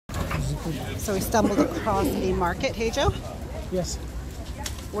So we stumbled across a market. Hey, Joe? Yes.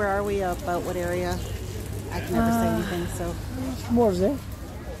 Where are we? About what area? I can never say anything, so... Przymorze.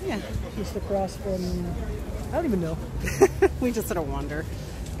 Yeah. Just across from... I don't even know. We just sort of wander.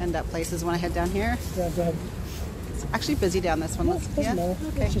 End up places when I head down here. Yeah, go ahead. It's actually busy down this one. Doesn't matter.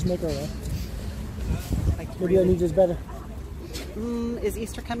 Okay. Let's just make our way. Like Maybe I need this better. Is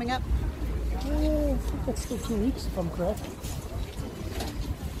Easter coming up? I think that's still 2 weeks, if I'm correct.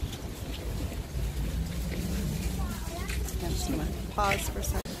 I'm just going to pause for a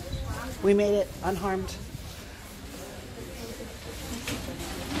second. We made it unharmed.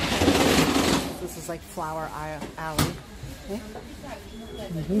 This is like Flower Alley. Okay?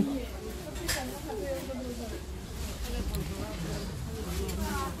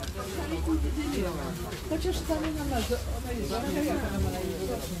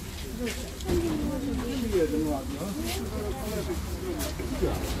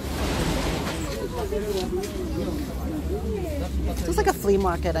 It's like a flea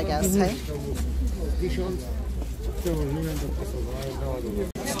market, I guess, hey?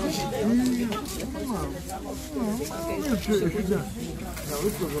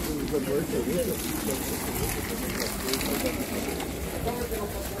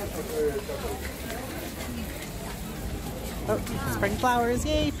 Oh, spring flowers,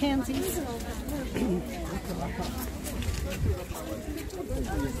 yay, pansies.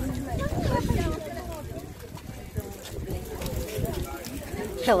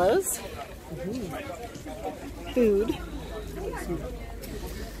 Pillows. Food.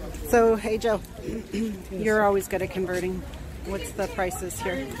 So, hey Joe, you're always good at converting. What's the prices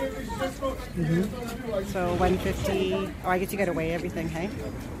here? So 150. Oh, I guess you gotta weigh everything, hey?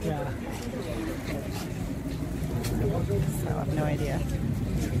 Yeah. So I have no idea.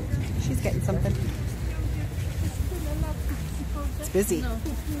 She's getting something. It's busy.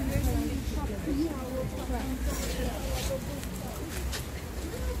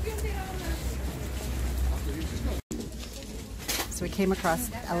 So we came across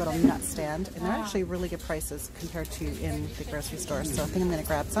a little nut stand, and they're actually really good prices compared to in the grocery store. So I think I'm going to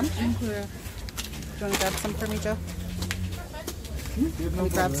grab some. Do you want to grab some for me, Joe? Can you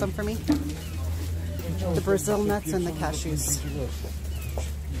grab some for me? The Brazil nuts and the cashews.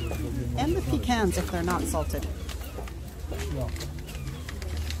 And the pecans if they're not salted.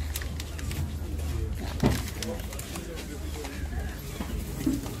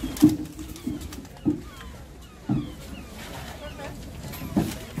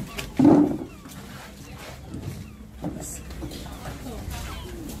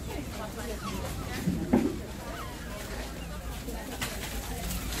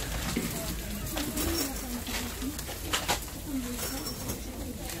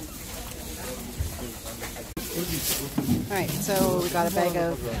 Alright, so we got a bag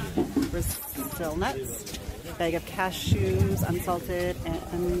of Brazil nuts, a bag of cashews, unsalted,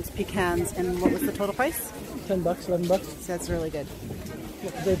 and pecans, and what was the total price? $10, $11. So that's really good.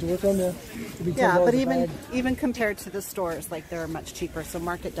 To work on the, yeah, but even compared to the stores, like they're much cheaper. So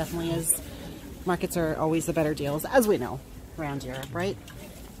market definitely is. Markets are always the better deals, as we know, around Europe, right?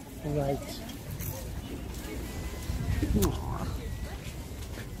 Right. Aww.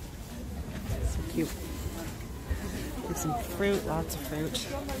 So cute. Get some fruit, lots of fruit.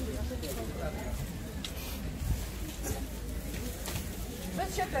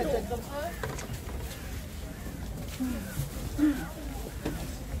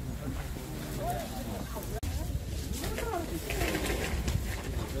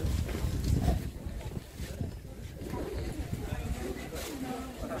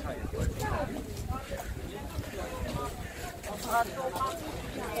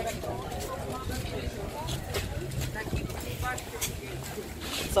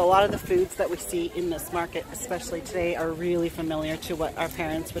 So a lot of the foods that we see in this market, especially today, are really familiar to what our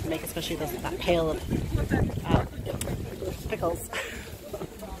parents would make, especially that pail of pickles.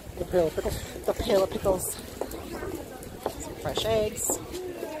 The pail of pickles? The pail of pickles. Some fresh eggs.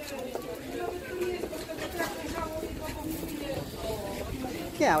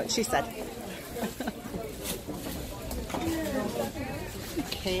 Yeah, what she said.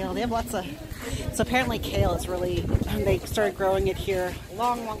 Kale, they have lots of... So apparently kale is really... They started growing it here a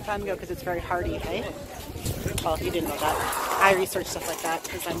long, long time ago because it's very hardy, hey? Well, if you didn't know that. I research stuff like that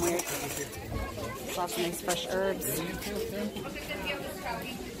because I'm weird. Lots of nice fresh herbs.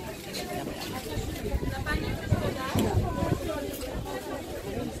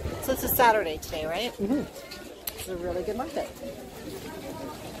 So this is Saturday today, right? Mm-hmm. It's a really good market.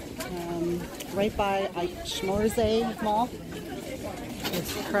 Right by Przymorze Mall.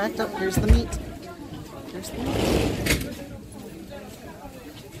 Is correct? Oh, here's the meat. Here's the meat.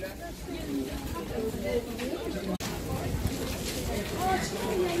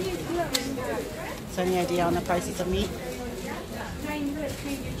 So any idea on the prices of meat?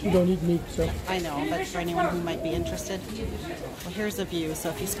 You don't eat meat, so. I know, but for anyone who might be interested. Well, here's a view. So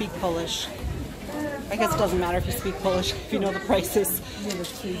if you speak Polish, I guess it doesn't matter if you speak Polish, if you know the prices.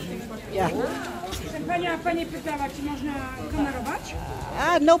 Yeah. Pani pytała, czy można kamerować?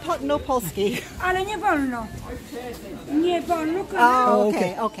 No Polski. Ale nie wolno. Nie wolno Oh,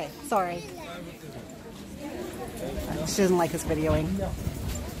 okay, okay. Sorry. She doesn't like us videoing.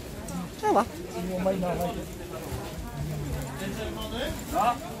 Oh well. You might not like it.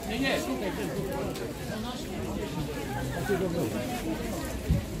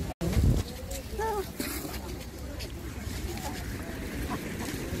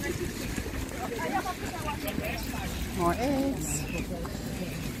 More eggs.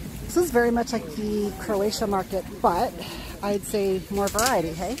 This is very much like the Croatia market, but I'd say more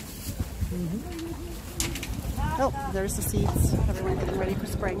variety, hey? Oh, there's the seeds. Everyone getting ready for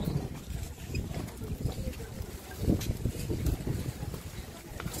spring.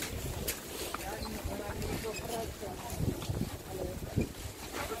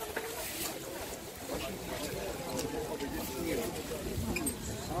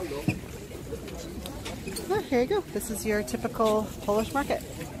 Oh, here you go. This is your typical Polish market.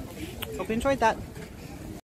 Hope you enjoyed that.